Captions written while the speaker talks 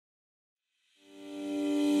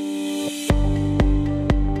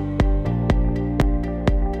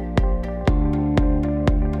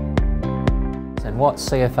what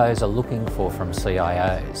CFOs are looking for from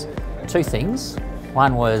CIOs. Two things.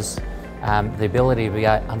 One was the ability to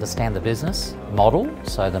understand the business model,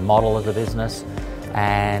 so the model of the business,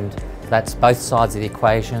 and that's both sides of the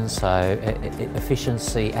equation, so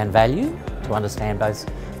efficiency and value, to understand both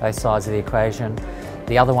sides of the equation.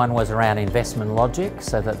 The other one was around investment logic,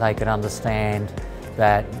 so that they could understand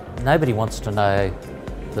that nobody wants to know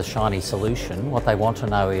the shiny solution. What they want to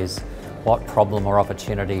know is what problem or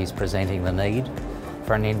opportunity is presenting the need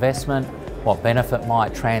for an investment, what benefit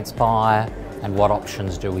might transpire, and what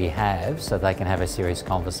options do we have, so they can have a serious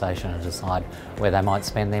conversation and decide where they might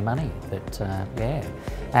spend their money. But yeah,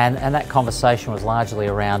 and that conversation was largely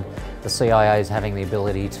around the CIOs having the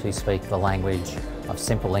ability to speak the language of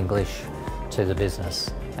simple English to the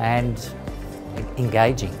business and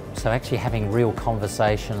engaging. So actually having real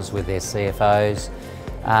conversations with their CFOs,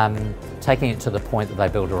 taking it to the point that they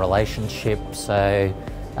build a relationship. So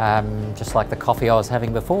just like the coffee I was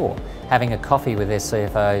having before, having a coffee with their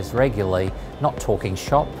CFOs regularly, not talking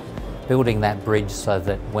shop, building that bridge so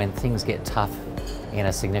that when things get tough in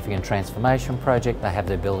a significant transformation project, they have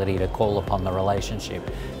the ability to call upon the relationship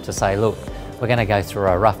to say, look, we're going to go through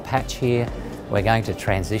a rough patch here, we're going to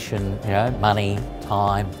transition, money,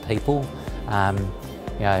 time, people,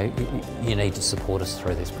 you need to support us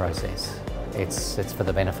through this process. It's for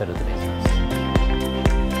the benefit of the business.